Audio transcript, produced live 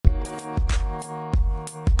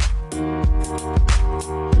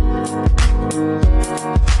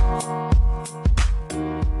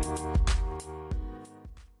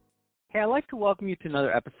to welcome you to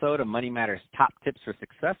another episode of Money Matters Top Tips for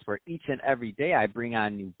Success, where each and every day I bring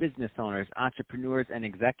on new business owners, entrepreneurs, and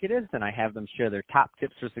executives, and I have them share their top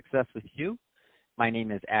tips for success with you. My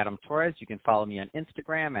name is Adam Torres. You can follow me on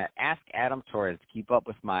Instagram at AskAdamTorres to keep up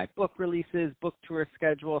with my book releases, book tour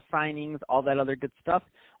schedule, signings, all that other good stuff.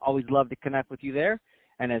 Always love to connect with you there.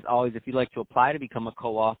 And as always, if you'd like to apply to become a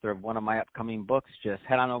co-author of one of my upcoming books, just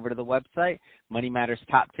head on over to the website,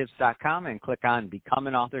 moneymatterstoptips.com, and click on Become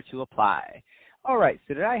an Author to apply. All right,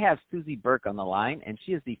 so today I have Susie Burke on the line, and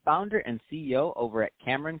she is the founder and CEO over at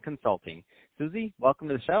Cameron Consulting. Susie, welcome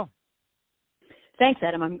to the show. Thanks,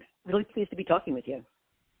 Adam. I'm really pleased to be talking with you.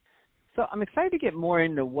 So I'm excited to get more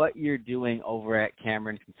into what you're doing over at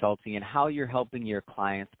Cameron Consulting and how you're helping your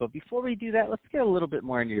clients. But before we do that, let's get a little bit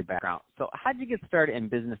more into your background. So how did you get started in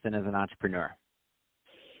business and as an entrepreneur?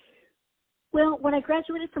 Well, when I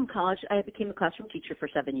graduated from college, I became a classroom teacher for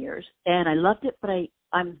 7 years, and I loved it, but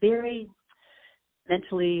I'm very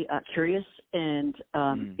mentally curious and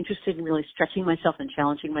interested in really stretching myself and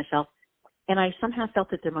challenging myself, and I somehow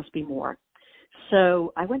felt that there must be more.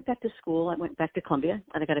 So I went back to school. I went back to Columbia,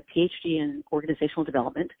 and I got a PhD in organizational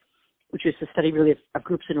development, which is the study really of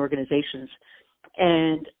groups and organizations.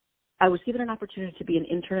 And I was given an opportunity to be an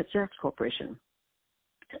intern at Xerox Corporation.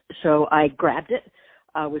 So I grabbed it.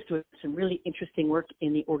 I was doing some really interesting work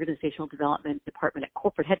in the organizational development department at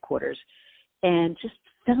corporate headquarters and just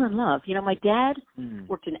fell in love. You know, my dad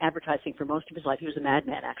worked in advertising for most of his life. He was a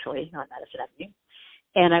madman, actually, on Madison Avenue.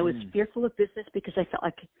 And I was fearful of business because I felt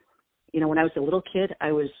like, you know, when I was a little kid,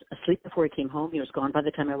 I was asleep before I came home. He was gone by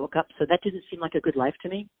the time I woke up. So that didn't seem like a good life to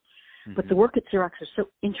me. But the work at Xerox was so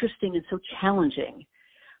interesting and so challenging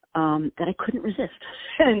that I couldn't resist.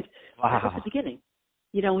 And that was the beginning.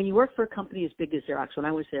 You know, when you work for a company as big as Xerox, when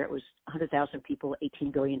I was there, it was 100,000 people,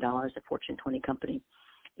 $18 billion, a Fortune 20 company.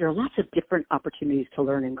 There are lots of different opportunities to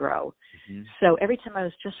learn and grow. So every time I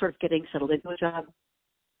was just sort of getting settled into a job,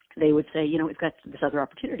 they would say, you know, we've got this other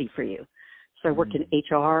opportunity for you. So I worked in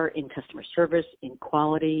HR, in customer service, in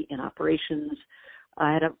quality, in operations.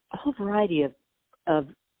 I had a whole variety of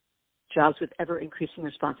jobs with ever-increasing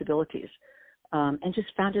responsibilities, and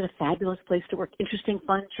just found it a fabulous place to work. Interesting,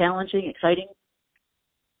 fun, challenging, exciting.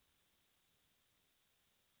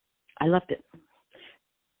 I loved it.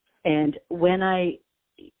 And when I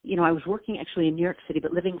was working actually in New York City,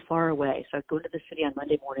 but living far away. So I'd go to the city on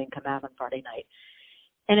Monday morning, come out on Friday night.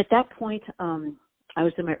 And at that point, I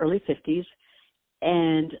was in my early 50s.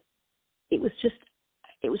 And it was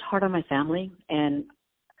hard on my family, and,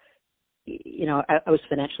 you know, I was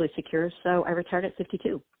financially secure, so I retired at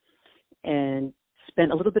 52 and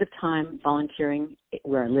spent a little bit of time volunteering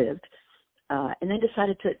where I lived, and then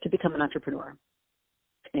decided to become an entrepreneur.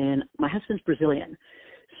 And my husband's Brazilian,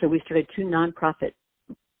 so we started two nonprofit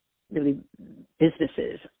really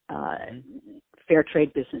businesses, fair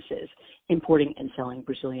trade businesses, importing and selling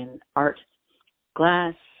Brazilian art,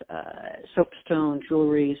 glass, soapstone,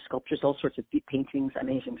 jewelry, sculptures, all sorts of paintings,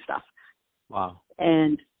 amazing stuff. Wow.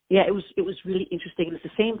 And yeah, it was really interesting. And at the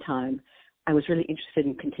same time, I was really interested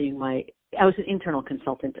in continuing I was an internal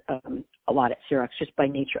consultant a lot at Xerox just by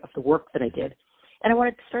nature of the work that I did. And I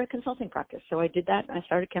wanted to start a consulting practice. So I did that, and I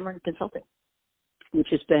started Cameron Consulting, which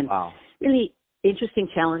has been really interesting,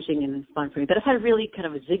 challenging, and fun for me. But I've had a really kind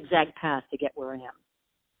of a zigzag path to get where I am.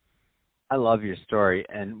 I love your story,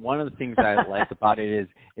 and one of the things I like about it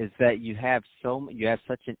is that you have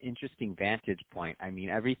such an interesting vantage point. I mean,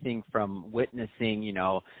 everything from witnessing, you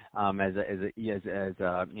know, as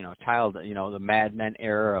a child, you know, the Mad Men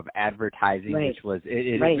era of advertising, which was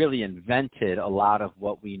it really invented a lot of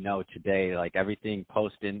what we know today, like everything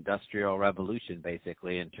post-industrial revolution,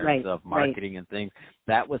 basically in terms of marketing and things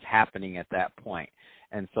that was happening at that point.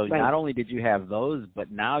 And so not only did you have those,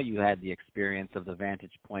 but now you had the experience of the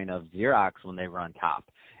vantage point of Xerox when they were on top.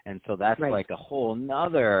 And so that's like a whole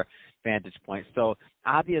nother vantage point. So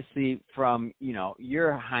obviously from, you know,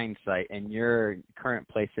 your hindsight and your current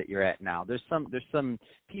place that you're at now, there's some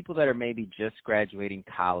people that are maybe just graduating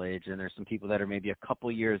college, and there's some people that are maybe a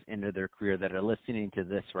couple years into their career that are listening to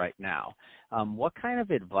this right now. What kind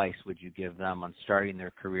of advice would you give them on starting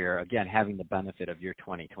their career, again, having the benefit of your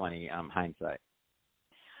 2020 hindsight?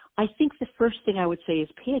 I think the first thing I would say is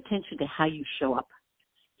pay attention to how you show up.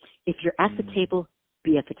 If you're at the table,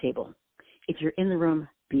 be at the table. If you're in the room,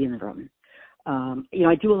 be in the room. You know,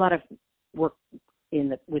 I do a lot of work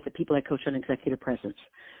with the people I coach on executive presence.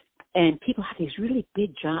 And people have these really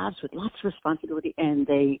big jobs with lots of responsibility, and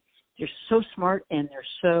they're so smart and they're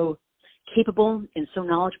so capable and so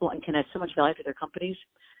knowledgeable and can add so much value to their companies,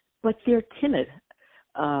 but they're timid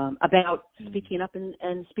about speaking up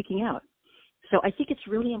and speaking out. So I think it's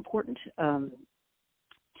really important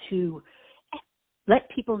to let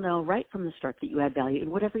people know right from the start that you add value in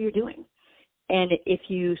whatever you're doing. And if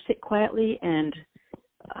you sit quietly and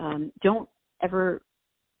don't ever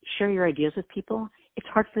share your ideas with people, it's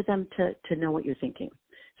hard for them to know what you're thinking.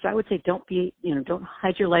 So I would say don't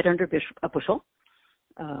hide your light under a bushel.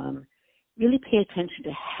 Really pay attention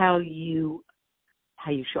to how you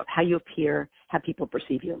show up, how you appear, how people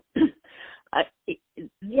perceive you.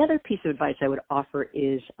 The other piece of advice I would offer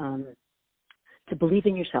is to believe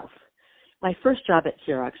in yourself. My first job at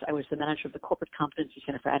Xerox, I was the manager of the Corporate Competency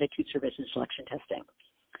Center for Attitude Surveys and Selection Testing.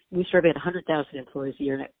 We surveyed 100,000 employees a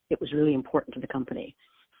year, and it was really important to the company.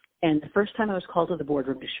 And the first time I was called to the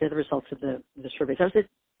boardroom to share the results of the surveys, I was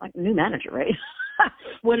a new manager, right?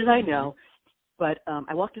 What did I know? But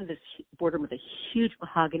I walked into this boardroom with a huge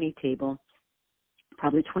mahogany table,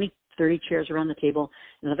 probably 20, 30 chairs around the table,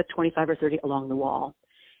 another 25 or 30 along the wall.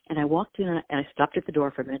 And I walked in and I stopped at the door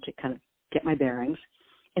for a minute to kind of get my bearings.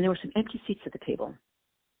 And there were some empty seats at the table.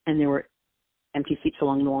 And there were empty seats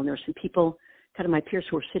along the wall. And there were some people, kind of my peers,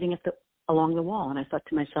 who were sitting along the wall. And I thought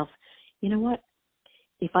to myself, you know what?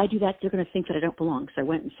 If I do that, they're going to think that I don't belong. So I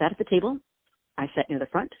went and sat at the table. I sat near the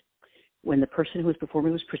front. When the person who was before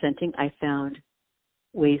me was presenting, I found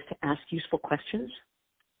ways to ask useful questions.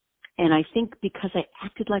 And I think because I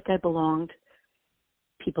acted like I belonged,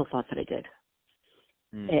 people thought that I did.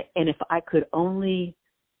 And if I could only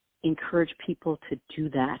encourage people to do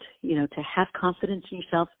that, to have confidence in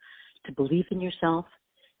yourself, to believe in yourself,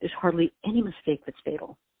 there's hardly any mistake that's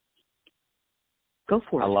fatal. Go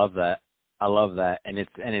for it. I love that. And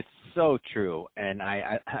it's so true. And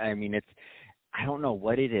I mean, I don't know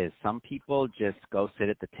what it is. Some people just go sit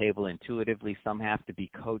at the table intuitively. Some have to be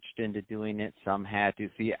coached into doing it. Some had to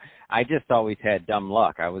see. I just always had dumb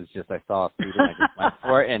luck. I saw a student, I just went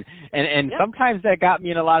for it, and yep. Sometimes that got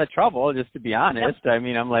me in a lot of trouble. Just to be honest, yep. I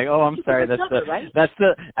mean, I'm like, oh, I'm sorry.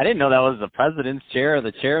 I didn't know that was the president's chair or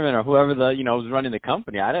the chairman or whoever was running the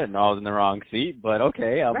company. I didn't know I was in the wrong seat, but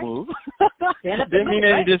okay, I'll move. Didn't mean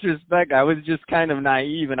any disrespect. I was just kind of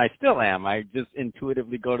naive, and I still am. I just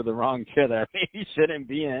intuitively go to the wrong chair that I maybe shouldn't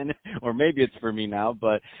be in, or maybe it's for me now.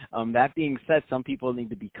 But that being said, some people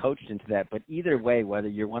need to be coached into that. But either way, whether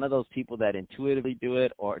you're one of those people that intuitively do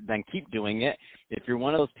it or then keep doing it, if you're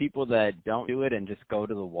one of those people that don't do it and just go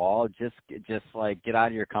to the wall, just like get out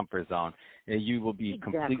of your comfort zone. You will be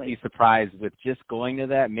completely surprised with just going to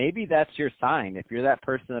that. Maybe that's your sign. If you're that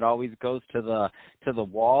person that always goes to the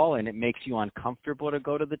wall and it makes you uncomfortable to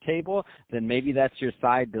go to the table, then maybe that's your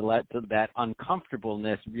side to let that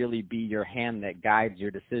uncomfortableness really be your hand that guides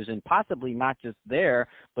your decision, possibly not just there,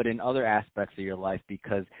 but in other aspects of your life,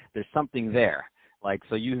 because there's something there.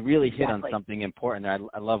 So you really hit on something important there.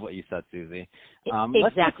 I love what you said, Susie.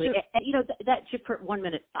 Exactly. That just for 1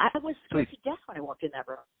 minute, I was scared to death when I walked in that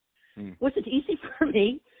room. It wasn't easy for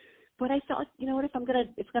me, but I felt, you know what, if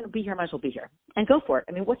it's going to be here, I might as well be here and go for it.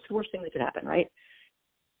 I mean, what's the worst thing that could happen, right?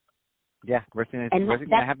 Yeah, worst thing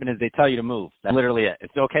that happen is they tell you to move. That's literally it.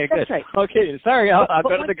 It's okay, good. That's right. Okay, sorry, I'll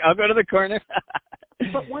go to the corner.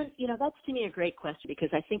 But that's to me a great question, because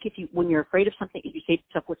I think when you're afraid of something, if you say to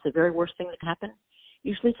yourself, what's the very worst thing that could happen?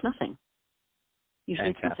 Usually it's nothing.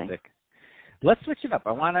 Fantastic. It's nothing. Let's switch it up.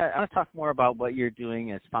 I want to talk more about what you're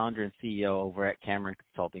doing as founder and CEO over at Cameron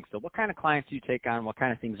Consulting. So what kind of clients do you take on? What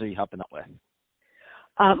kind of things are you helping out with?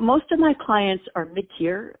 Most of my clients are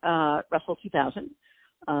mid-tier, Russell 2000,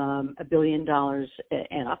 $1 billion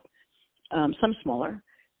and up, some smaller.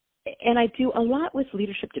 And I do a lot with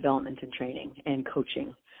leadership development and training and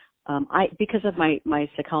coaching. Because of my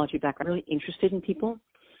psychology background, I'm really interested in people,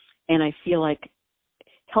 and I feel like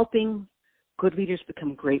helping good leaders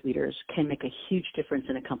become great leaders can make a huge difference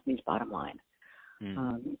in a company's bottom line.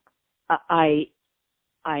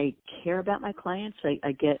 I care about my clients.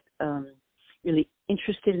 I get really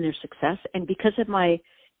interested in their success, and because of my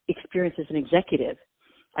experience as an executive,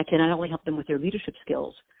 I can not only help them with their leadership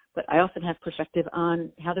skills, but I often have perspective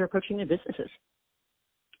on how they're approaching their businesses.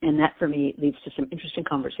 And that, for me, leads to some interesting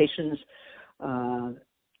conversations,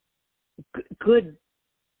 good,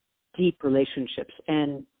 deep relationships.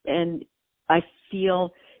 And I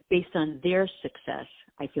feel, based on their success,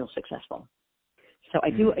 I feel successful. So I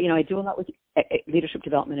do a lot with leadership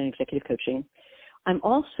development and executive coaching. I'm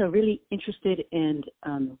also really interested in,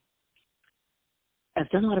 I've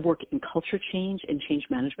done a lot of work in culture change and change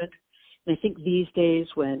management. And I think these days,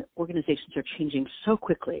 when organizations are changing so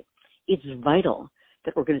quickly, it's vital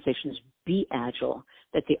that organizations be agile,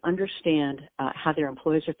 that they understand how their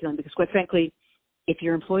employees are feeling. Because quite frankly, if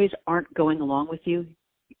your employees aren't going along with you,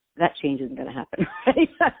 that change isn't going to happen, right?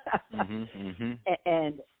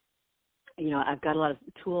 And, I've got a lot of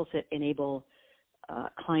tools that enable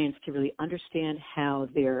clients to really understand how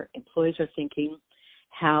their employees are thinking,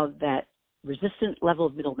 how that resistant level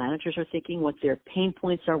of middle managers are thinking, what their pain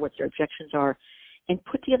points are, what their objections are, and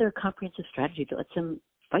put together a comprehensive strategy that lets them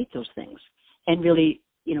fight those things and really,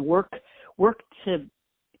 work to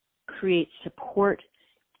create support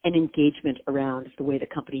and engagement around the way the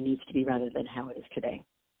company needs to be rather than how it is today.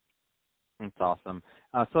 That's awesome.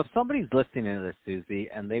 So if somebody's listening to this, Susie,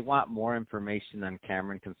 and they want more information on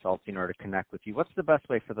Cameron Consulting or to connect with you, what's the best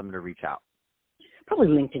way for them to reach out? Probably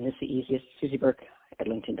LinkedIn is the easiest, Susie Burke at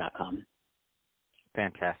LinkedIn.com.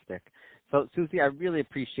 Fantastic. So, Susie, I really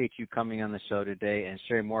appreciate you coming on the show today and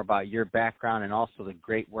sharing more about your background and also the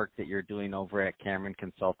great work that you're doing over at Cameron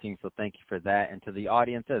Consulting. So thank you for that. And to the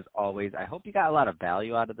audience, as always, I hope you got a lot of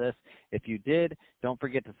value out of this. If you did, don't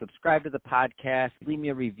forget to subscribe to the podcast, leave me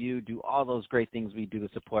a review, do all those great things we do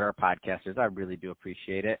to support our podcasters. I really do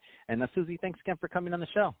appreciate it. And Susie, thanks again for coming on the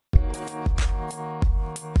show.